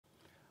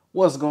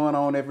What's going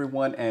on,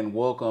 everyone, and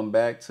welcome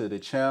back to the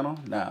channel.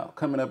 Now,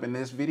 coming up in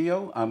this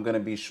video, I'm going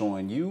to be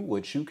showing you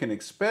what you can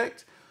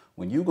expect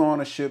when you go on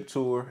a ship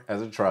tour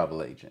as a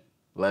travel agent.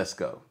 Let's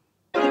go.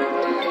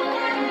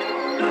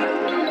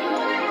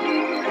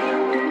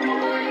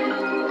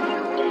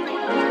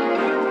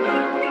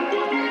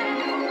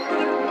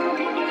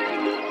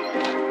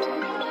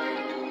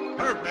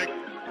 Perfect.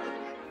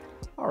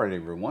 Alright,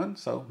 everyone,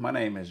 so my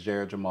name is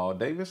Jarrett-Jamal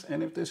Davis,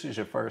 and if this is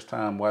your first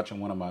time watching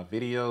one of my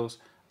videos,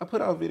 I put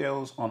out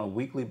videos on a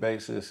weekly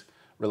basis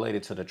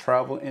related to the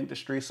travel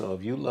industry. So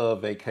if you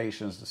love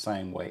vacations the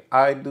same way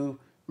I do,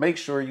 make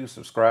sure you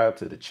subscribe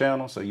to the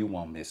channel so you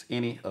won't miss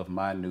any of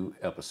my new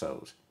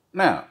episodes.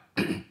 Now,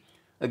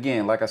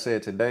 again, like I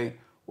said, today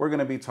we're going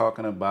to be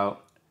talking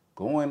about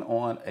going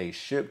on a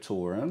ship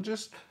tour and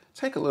just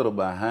take a little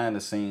behind the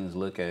scenes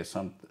look at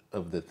some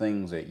of the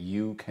things that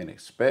you can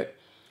expect.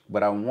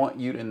 But I want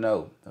you to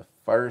know the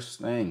first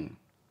thing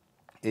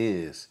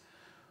is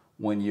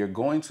when you're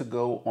going to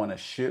go on a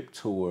ship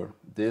tour,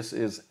 this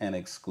is an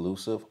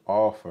exclusive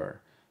offer.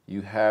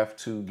 You have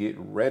to get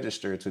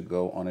registered to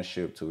go on a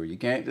ship tour. You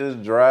can't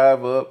just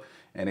drive up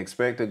and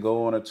expect to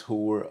go on a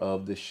tour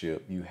of the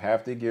ship. You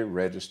have to get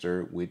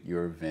registered with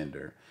your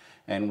vendor.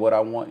 And what I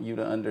want you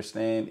to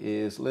understand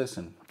is,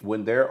 listen,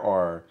 when there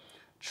are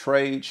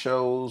trade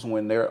shows,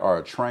 when there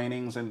are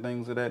trainings and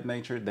things of that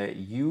nature that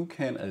you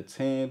can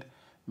attend,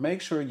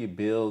 make sure you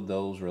build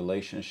those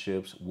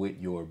relationships with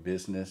your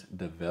business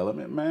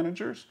development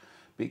managers,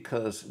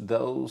 because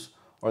those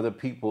are the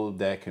people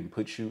that can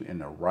put you in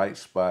the right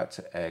spot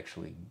to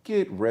actually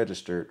get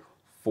registered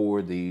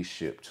for these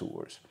ship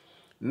tours.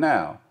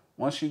 Now,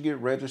 once you get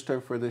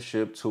registered for the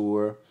ship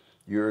tour,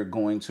 you're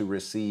going to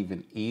receive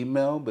an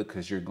email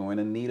because you're going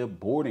to need a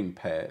boarding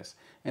pass.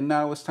 And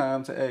now it's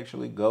time to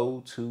actually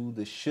go to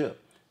the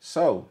ship.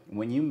 So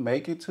when you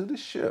make it to the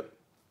ship,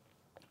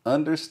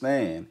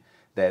 understand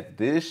that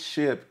this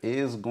ship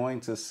is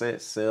going to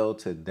set sail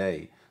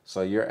today.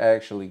 So you're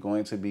actually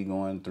going to be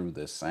going through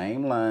the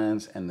same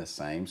lines and the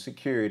same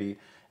security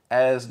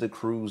as the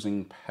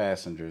cruising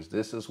passengers.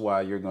 This is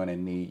why you're going to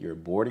need your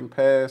boarding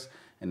pass,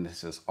 and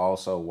this is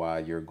also why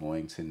you're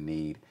going to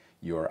need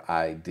your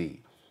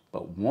ID.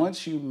 But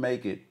once you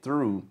make it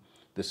through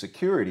the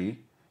security,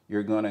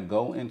 you're going to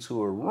go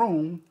into a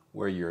room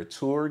where your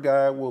tour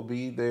guide will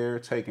be there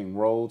taking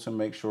roll to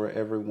make sure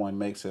everyone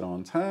makes it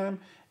on time.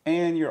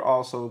 And you're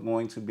also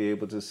going to be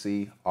able to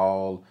see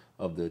all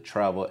of the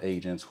travel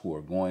agents who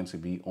are going to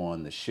be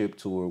on the ship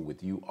tour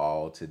with you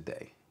all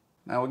today.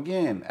 Now,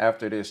 again,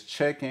 after this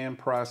check-in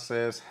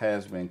process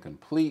has been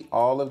complete,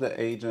 all of the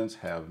agents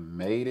have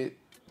made it.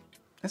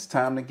 It's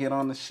time to get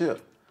on the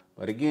ship.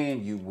 But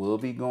again, you will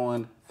be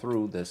going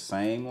through the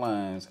same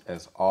lines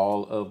as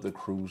all of the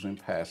cruising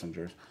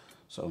passengers.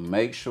 So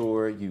make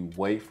sure you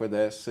wait for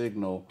that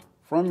signal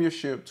from your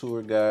ship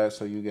tour guide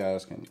so you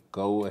guys can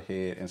go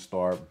ahead and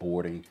start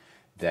boarding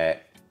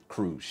that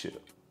cruise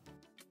ship.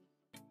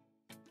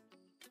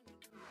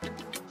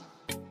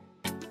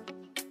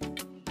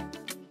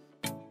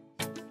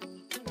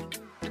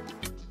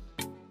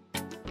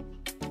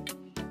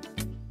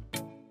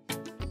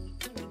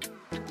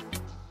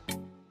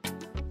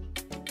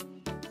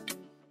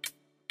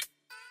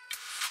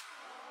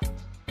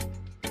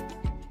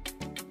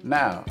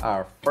 Now,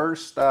 our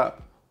first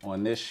stop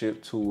on this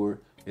ship tour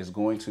is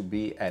going to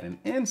be at an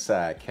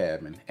inside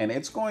cabin, and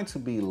it's going to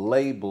be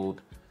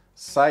labeled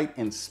site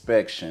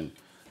inspection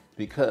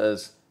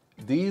because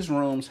these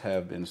rooms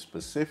have been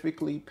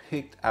specifically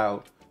picked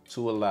out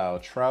to allow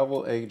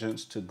travel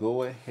agents to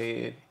go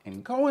ahead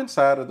and go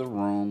inside of the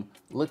room,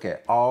 look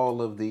at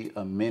all of the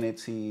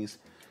amenities.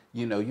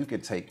 You know, you can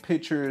take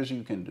pictures,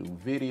 you can do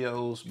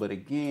videos, but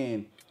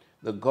again,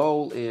 the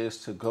goal is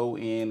to go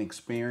in,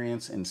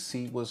 experience, and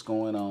see what's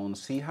going on,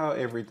 see how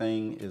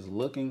everything is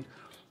looking.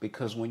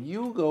 Because when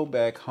you go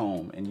back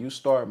home and you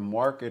start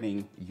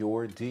marketing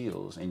your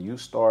deals and you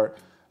start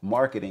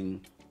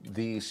marketing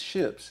these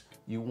ships,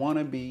 you want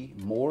to be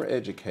more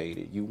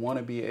educated. You want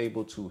to be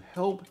able to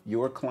help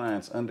your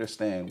clients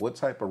understand what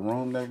type of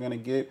room they're going to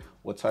get,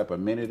 what type of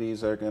amenities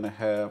they're going to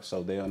have,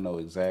 so they'll know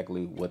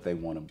exactly what they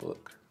want to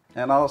book.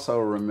 And also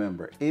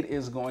remember, it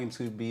is going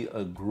to be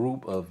a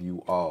group of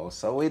you all.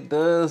 So it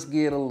does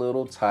get a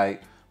little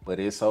tight, but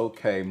it's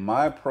okay.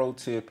 My pro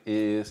tip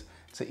is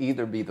to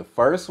either be the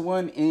first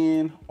one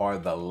in or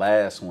the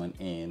last one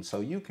in.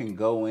 So you can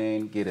go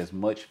in, get as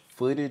much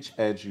footage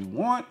as you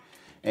want,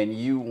 and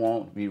you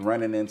won't be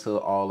running into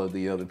all of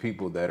the other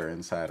people that are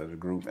inside of the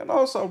group. And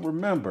also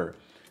remember,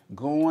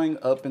 going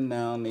up and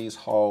down these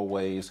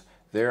hallways,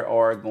 there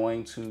are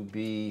going to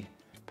be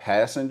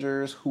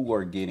passengers who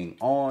are getting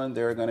on,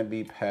 there are going to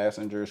be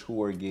passengers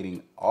who are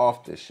getting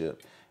off the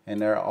ship,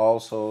 and there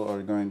also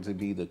are going to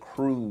be the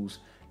crews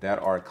that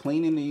are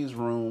cleaning these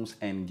rooms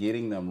and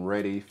getting them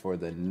ready for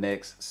the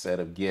next set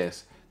of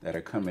guests that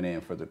are coming in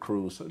for the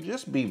cruise. So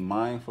just be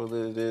mindful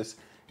of this.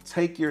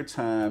 Take your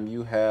time.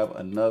 You have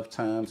enough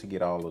time to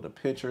get all of the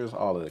pictures,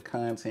 all of the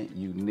content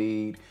you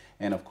need,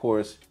 and of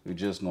course, you're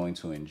just going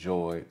to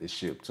enjoy the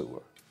ship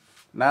tour.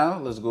 Now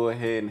let's go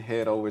ahead and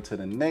head over to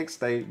the next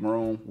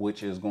stateroom,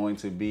 which is going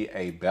to be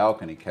a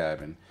balcony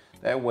cabin.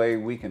 That way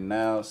we can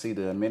now see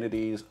the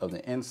amenities of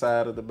the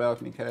inside of the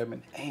balcony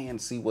cabin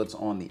and see what's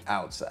on the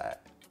outside.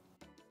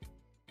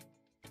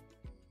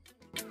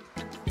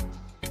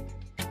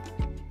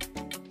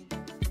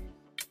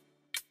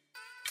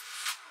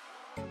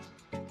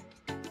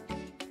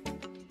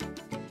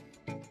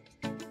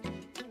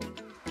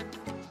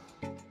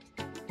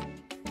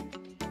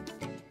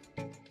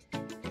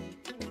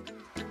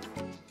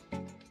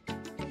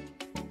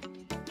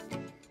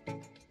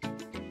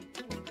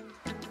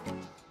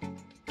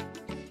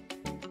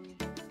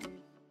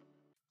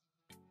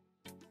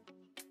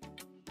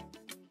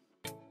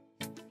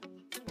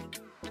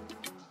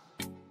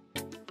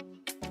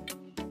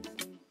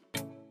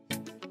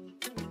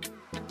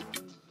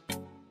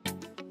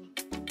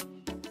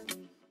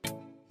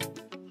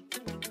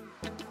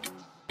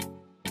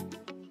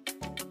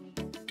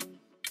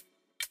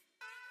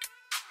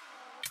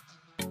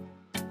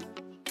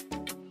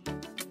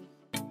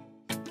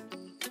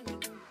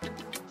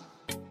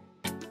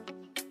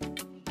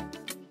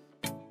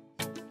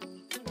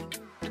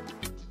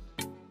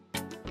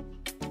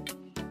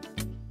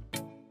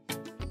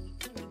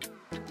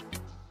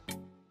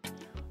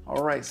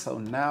 All right, so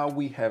now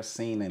we have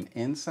seen an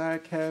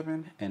inside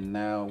cabin and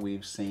now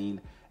we've seen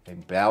a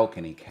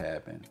balcony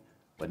cabin.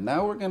 But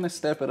now we're gonna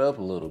step it up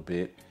a little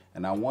bit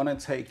and I wanna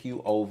take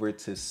you over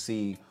to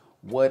see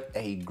what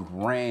a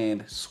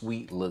grand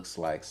suite looks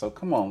like. So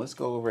come on, let's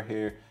go over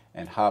here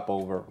and hop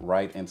over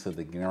right into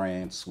the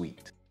grand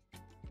suite.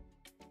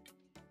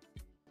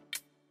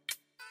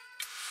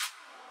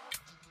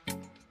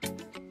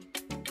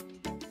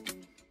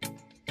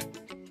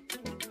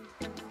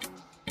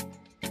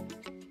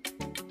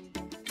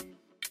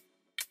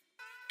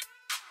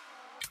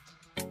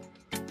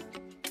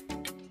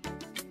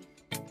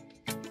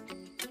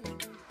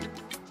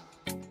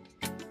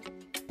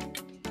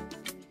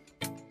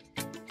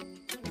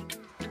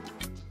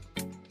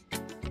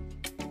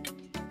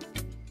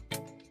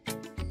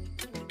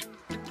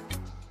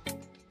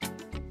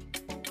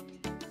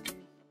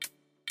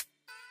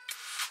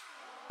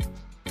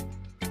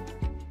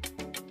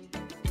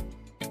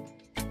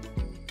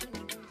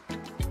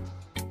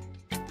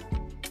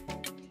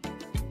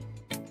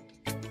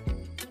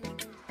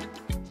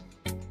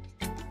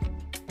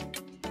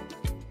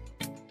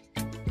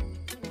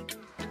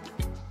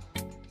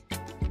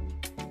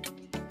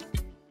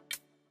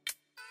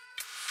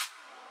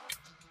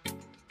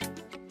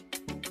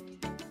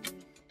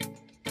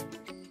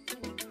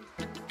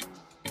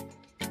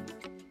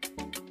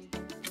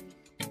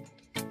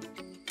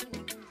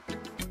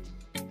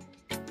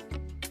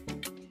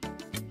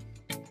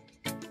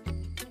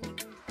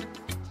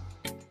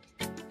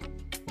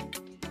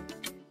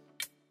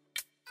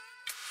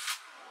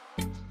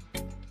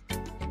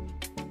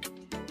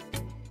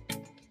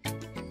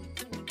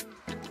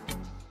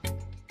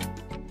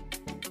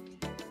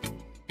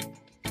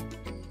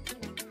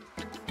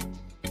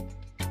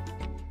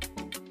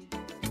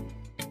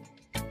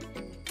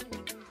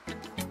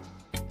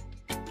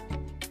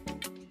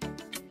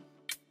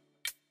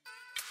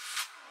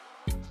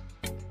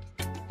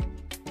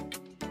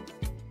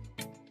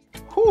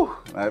 Whew,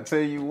 I tell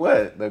you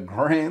what, the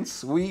grand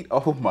suite,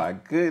 oh my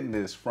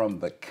goodness, from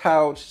the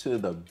couch to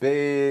the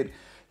bed,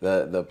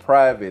 the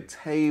private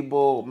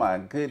table, my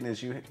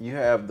goodness, you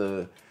have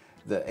the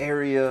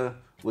area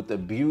with the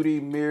beauty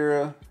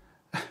mirror.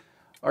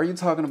 Are you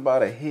talking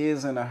about a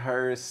his and a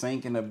hers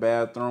sink in the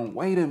bathroom?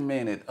 Wait a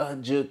minute, a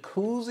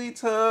jacuzzi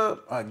tub?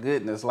 My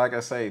goodness, like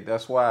I say,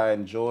 that's why I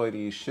enjoy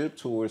these ship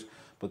tours,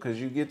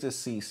 because you get to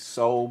see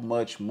so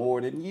much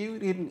more than you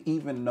didn't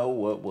even know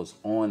what was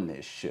on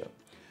this ship.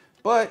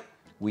 But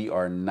we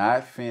are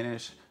not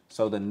finished.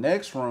 So the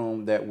next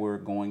room that we're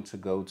going to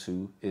go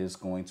to is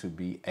going to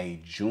be a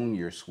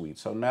junior suite.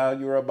 So now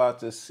you're about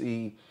to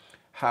see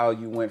how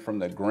you went from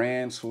the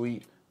grand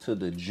suite to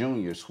the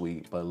junior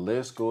suite. But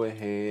let's go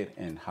ahead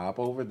and hop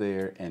over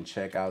there and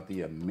check out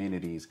the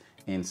amenities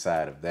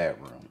inside of that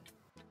room.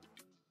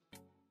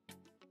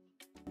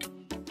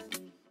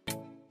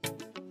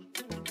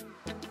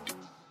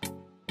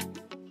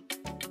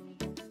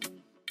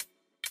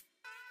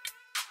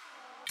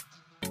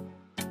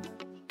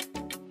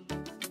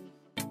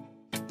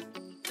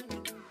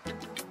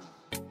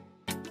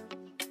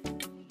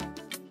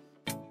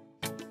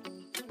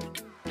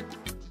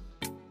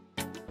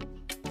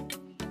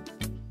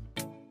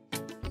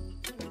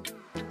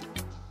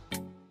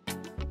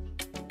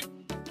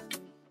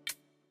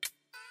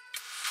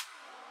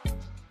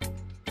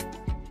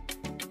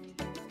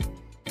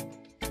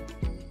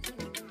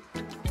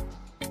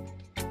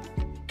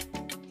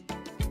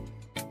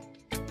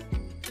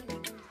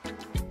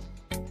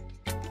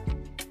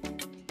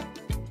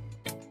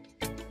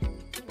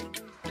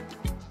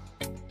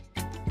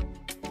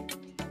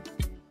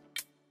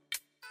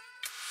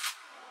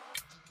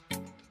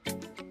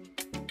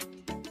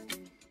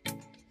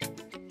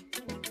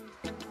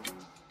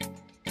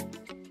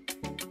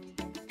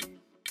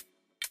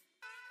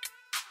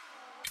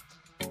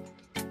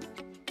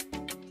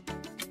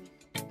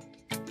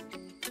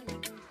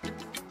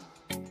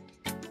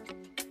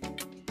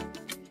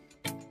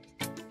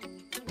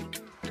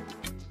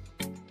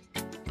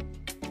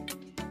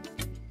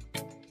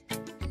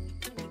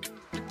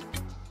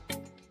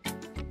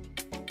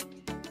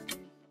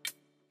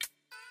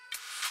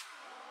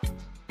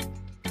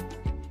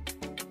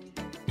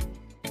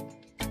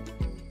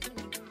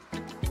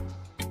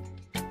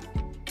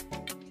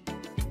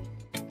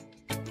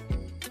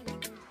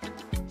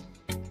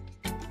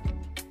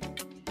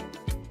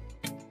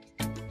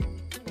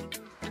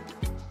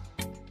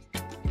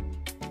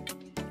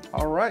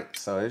 All right,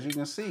 so as you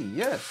can see,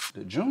 yes,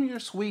 the junior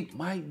suite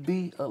might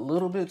be a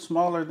little bit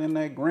smaller than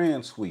that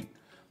grand suite,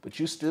 but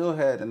you still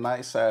had a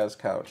nice size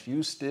couch.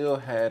 You still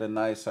had a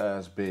nice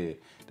size bed.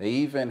 They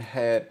even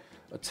had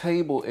a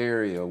table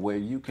area where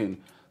you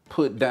can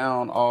put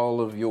down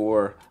all of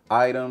your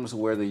items,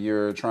 whether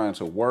you're trying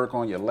to work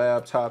on your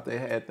laptop. They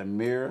had the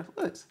mirror.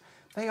 Look,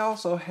 they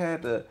also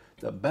had the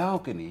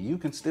balcony. You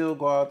can still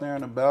go out there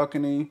on the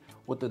balcony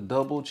with the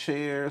double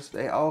chairs.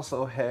 They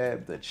also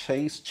had the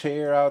chase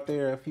chair out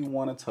there if you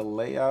wanted to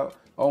lay out.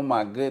 Oh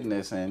my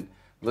goodness. And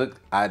look,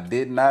 I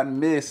did not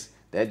miss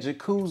that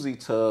jacuzzi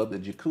tub, the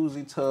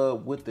jacuzzi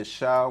tub with the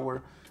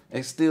shower.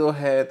 They still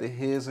had the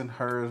his and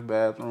hers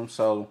bathroom.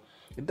 So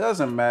it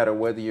doesn't matter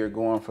whether you're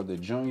going for the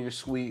junior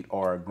suite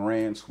or a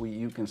grand suite,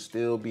 you can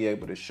still be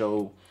able to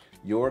show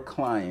your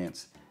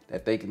clients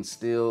that they can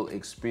still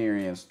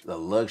experience the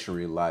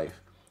luxury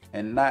life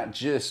and not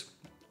just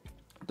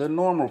the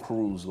normal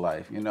cruise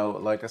life. You know,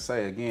 like I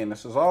say, again,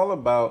 this is all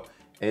about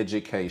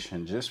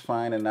education, just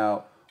finding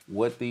out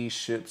what these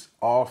ships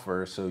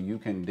offer so you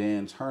can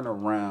then turn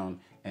around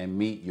and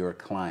meet your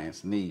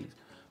clients' needs.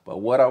 But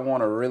what I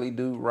want to really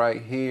do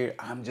right here,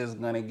 I'm just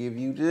going to give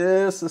you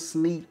just a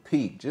sneak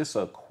peek, just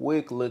a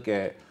quick look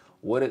at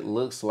what it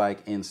looks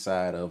like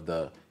inside of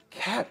the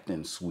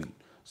Captain Suite.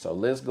 So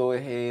let's go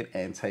ahead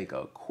and take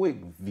a quick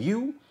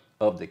view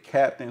of the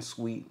Captain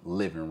Suite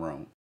living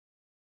room.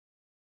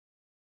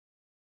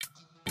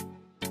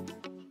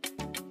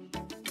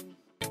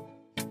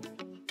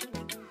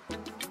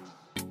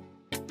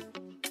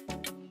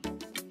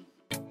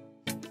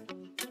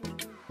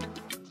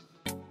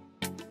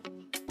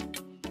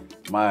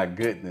 My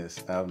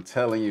goodness, I'm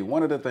telling you,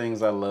 one of the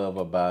things I love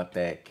about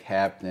that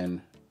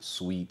Captain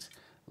Suite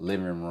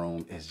living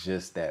room is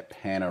just that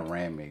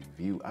panoramic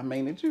view. I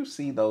mean, did you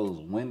see those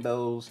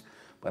windows?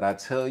 But I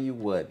tell you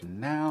what,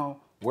 now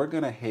we're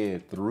gonna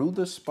head through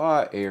the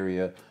spa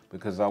area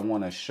because I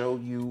wanna show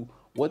you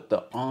what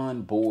the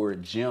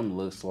onboard gym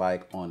looks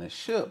like on a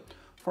ship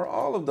for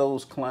all of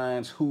those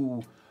clients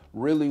who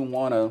really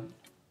wanna,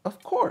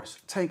 of course,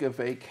 take a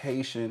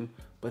vacation,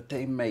 but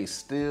they may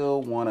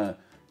still wanna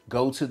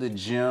go to the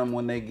gym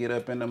when they get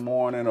up in the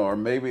morning, or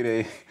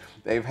maybe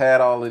they've had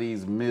all of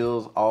these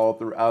meals all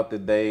throughout the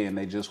day and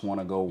they just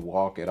want to go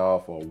walk it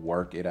off or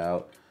work it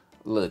out.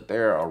 Look,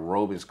 there are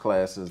aerobics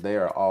classes,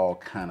 there are all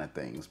kind of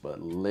things,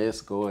 but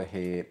let's go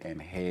ahead and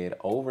head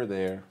over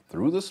there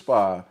through the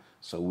spa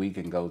so we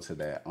can go to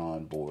that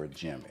onboard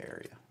gym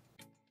area.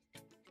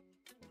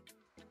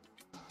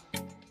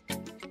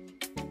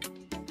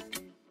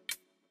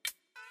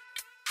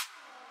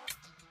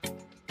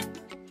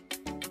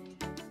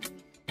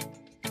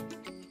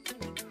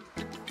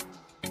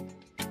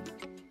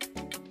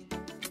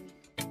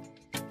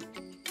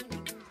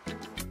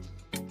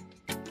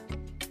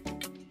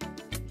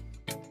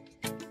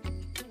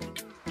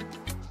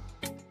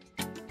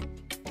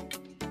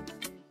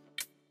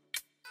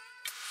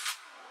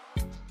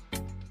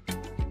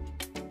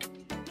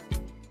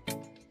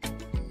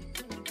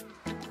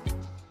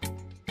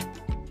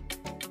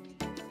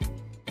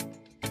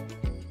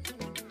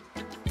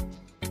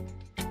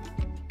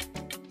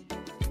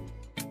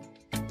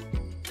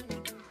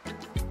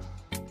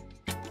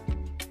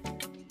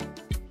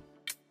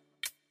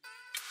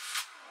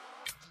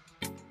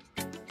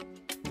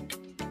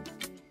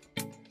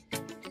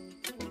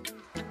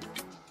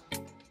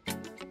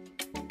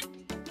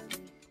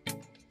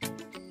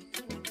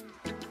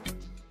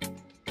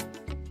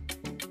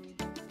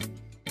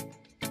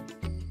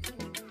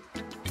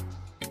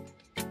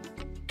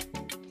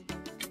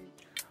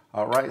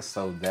 All right,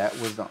 so that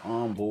was the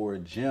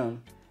onboard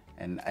gym.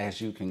 And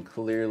as you can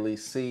clearly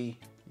see,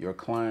 your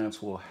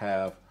clients will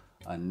have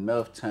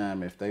enough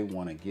time if they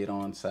want to get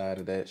on side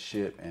of that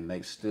ship and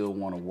they still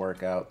want to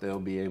work out. They'll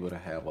be able to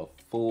have a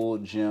full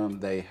gym.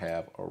 They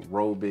have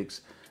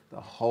aerobics, the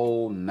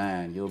whole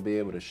nine. You'll be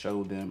able to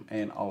show them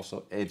and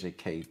also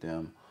educate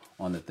them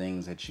on the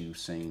things that you've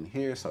seen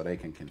here so they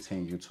can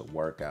continue to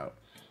work out.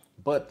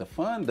 But the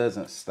fun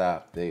doesn't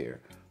stop there.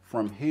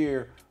 From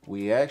here,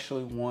 we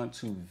actually want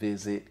to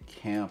visit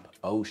Camp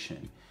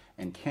Ocean.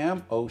 And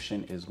Camp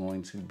Ocean is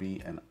going to be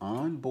an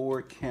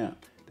onboard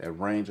camp that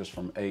ranges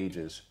from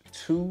ages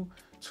 2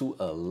 to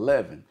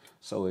 11.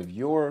 So if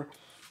your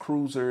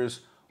cruisers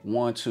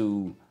want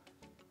to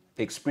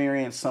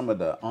experience some of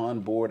the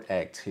onboard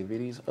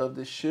activities of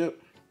the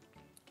ship,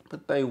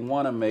 but they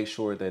want to make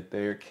sure that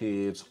their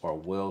kids are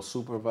well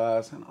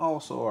supervised and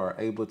also are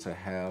able to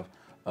have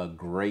a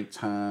great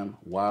time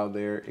while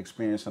they're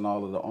experiencing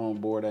all of the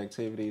onboard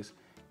activities,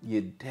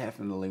 you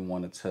definitely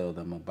want to tell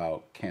them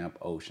about Camp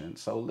Ocean.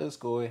 So let's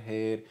go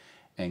ahead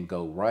and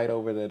go right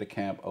over there to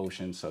Camp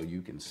Ocean so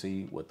you can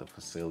see what the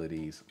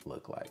facilities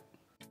look like.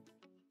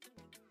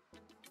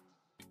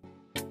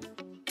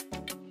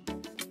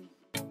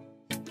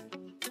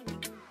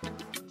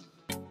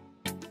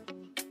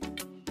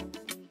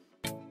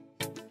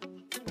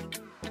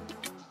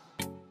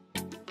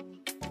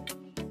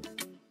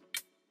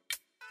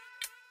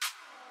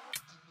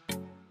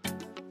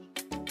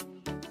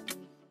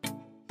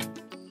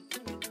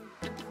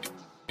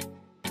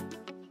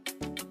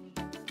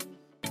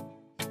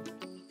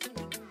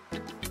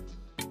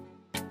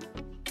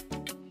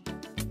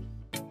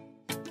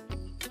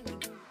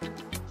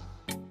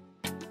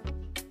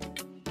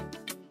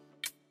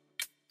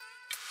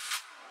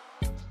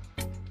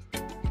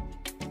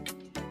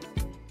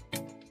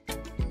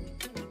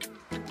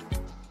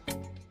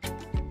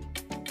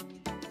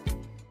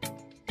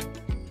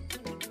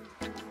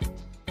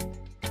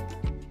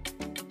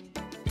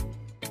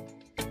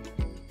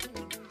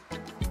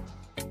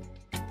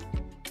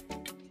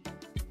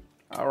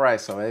 All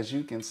right, so as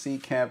you can see,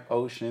 Camp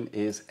Ocean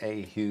is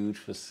a huge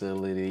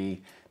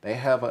facility. They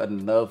have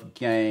enough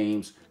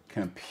games,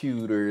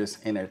 computers,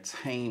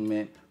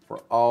 entertainment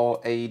for all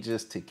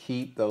ages to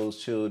keep those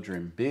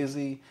children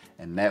busy,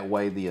 and that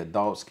way the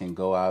adults can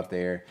go out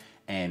there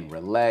and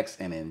relax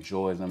and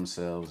enjoy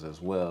themselves as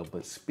well.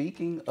 But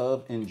speaking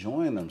of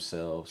enjoying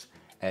themselves,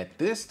 at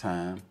this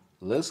time,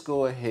 let's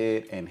go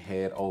ahead and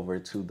head over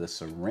to the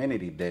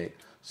Serenity deck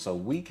so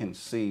we can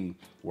see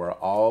where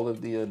all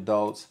of the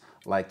adults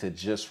like to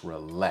just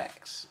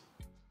relax.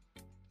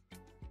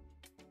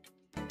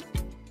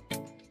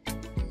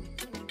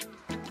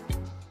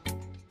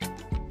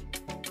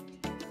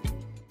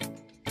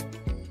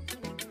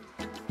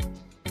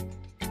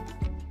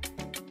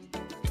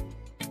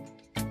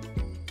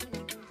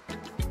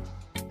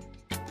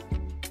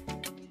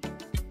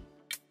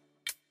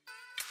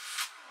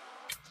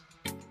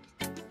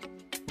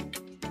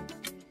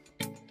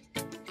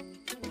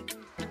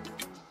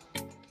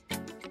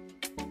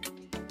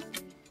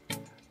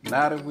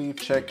 Now that we've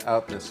checked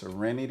out the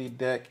Serenity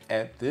deck,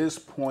 at this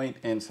point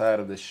inside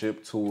of the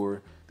ship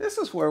tour, this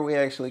is where we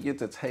actually get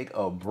to take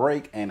a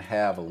break and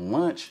have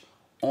lunch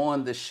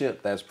on the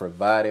ship that's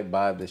provided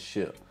by the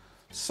ship.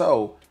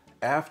 So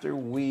after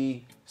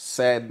we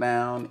sat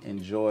down,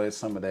 enjoyed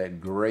some of that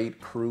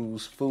great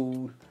cruise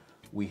food,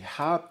 we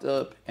hopped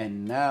up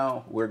and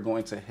now we're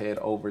going to head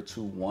over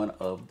to one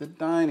of the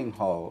dining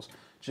halls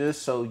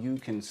just so you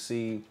can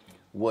see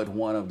what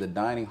one of the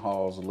dining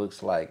halls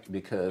looks like,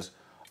 because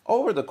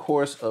over the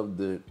course of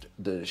the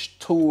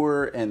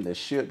tour and the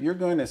ship, you're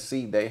going to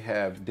see they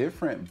have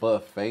different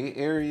buffet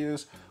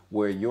areas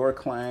where your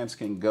clients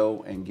can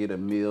go and get a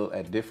meal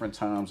at different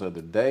times of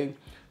the day.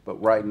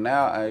 But right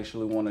now, I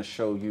actually want to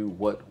show you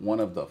what one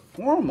of the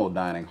formal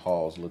dining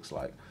halls looks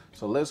like.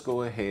 So let's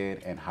go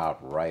ahead and hop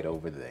right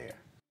over there.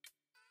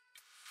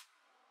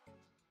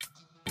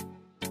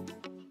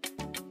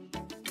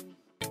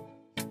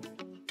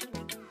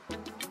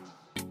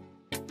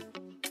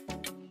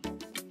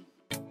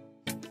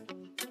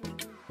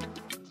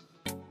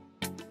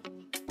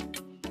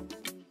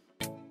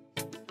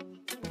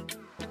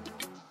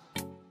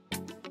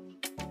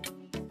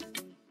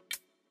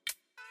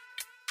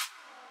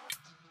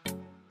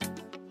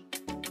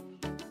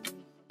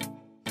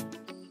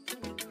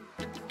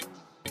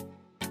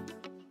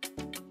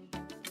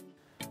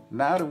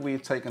 Now that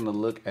we've taken a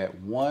look at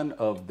one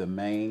of the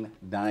main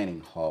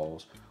dining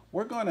halls,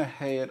 we're going to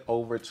head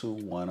over to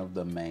one of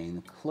the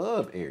main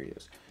club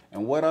areas.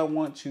 And what I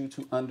want you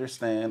to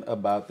understand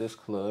about this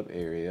club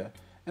area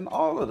and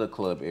all of the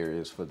club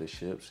areas for the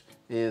ships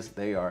is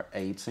they are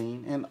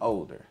 18 and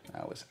older.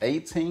 Now it's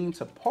 18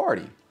 to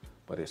party,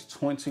 but it's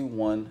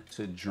 21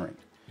 to drink.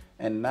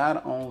 And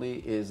not only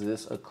is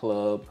this a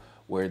club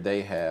where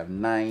they have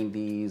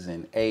 90s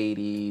and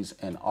 80s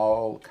and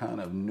all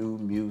kind of new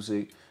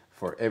music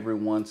for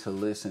everyone to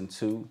listen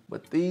to,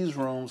 but these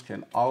rooms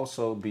can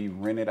also be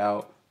rented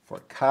out for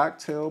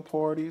cocktail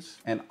parties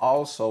and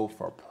also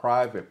for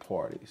private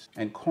parties.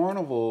 And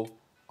Carnival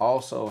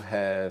also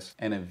has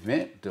an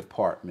event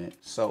department.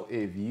 So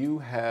if you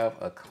have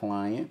a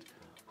client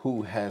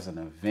who has an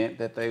event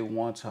that they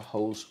want to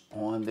host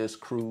on this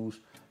cruise,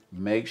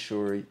 make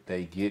sure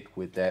they get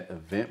with that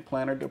event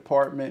planner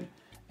department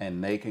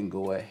and they can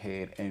go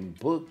ahead and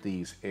book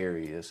these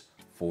areas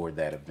for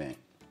that event.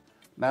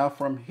 Now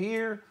from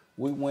here,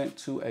 we went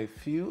to a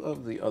few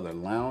of the other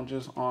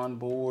lounges on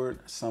board,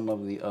 some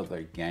of the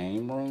other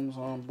game rooms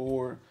on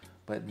board,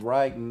 but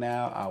right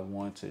now I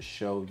want to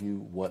show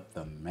you what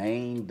the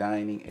main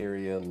dining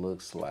area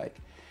looks like.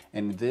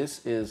 And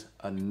this is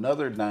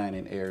another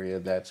dining area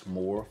that's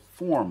more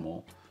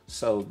formal.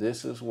 So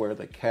this is where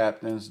the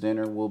captain's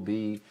dinner will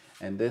be,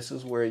 and this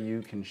is where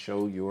you can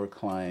show your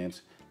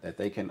clients that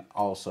they can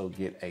also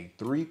get a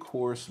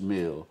 3-course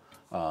meal.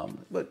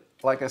 But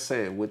like I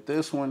said, with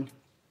this one,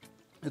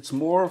 it's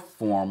more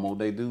formal.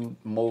 They do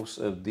most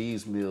of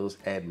these meals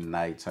at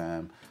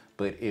nighttime.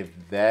 But if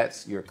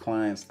that's your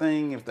client's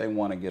thing, if they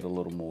want to get a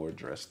little more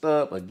dressed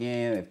up,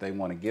 again, if they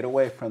want to get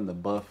away from the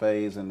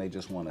buffets and they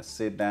just want to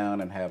sit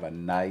down and have a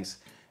nice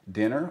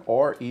dinner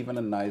or even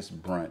a nice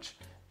brunch,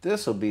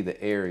 this will be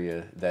the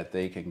area that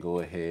they can go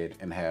ahead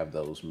and have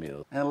those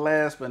meals. And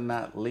last but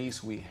not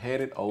least, we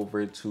headed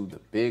over to the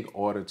big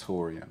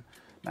auditorium.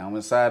 Now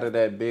inside of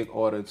that big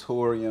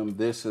auditorium,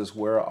 this is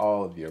where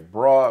all of your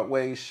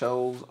Broadway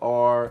shows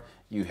are.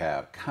 You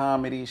have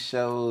comedy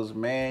shows.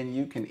 Man,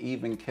 you can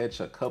even catch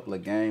a couple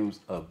of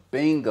games of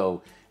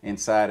bingo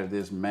inside of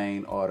this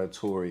main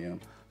auditorium.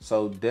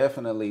 So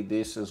definitely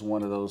this is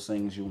one of those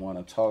things you want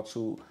to talk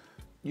to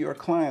your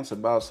clients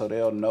about so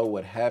they'll know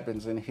what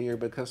happens in here,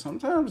 because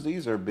sometimes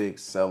these are big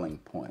selling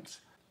points.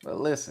 But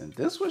listen,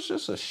 this was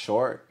just a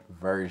short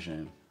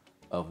version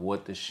of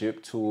what the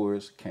ship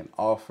tours can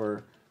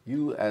offer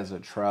you as a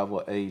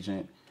travel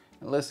agent.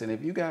 And listen,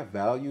 if you got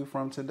value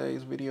from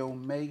today's video,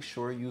 make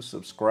sure you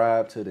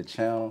subscribe to the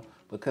channel,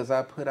 because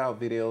I put out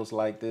videos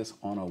like this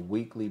on a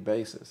weekly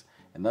basis.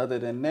 And other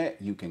than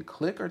that, you can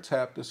click or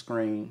tap the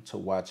screen to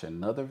watch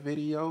another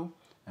video.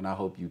 And I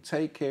hope you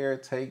take care,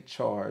 take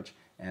charge,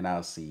 and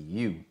I'll see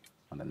you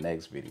on the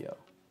next video.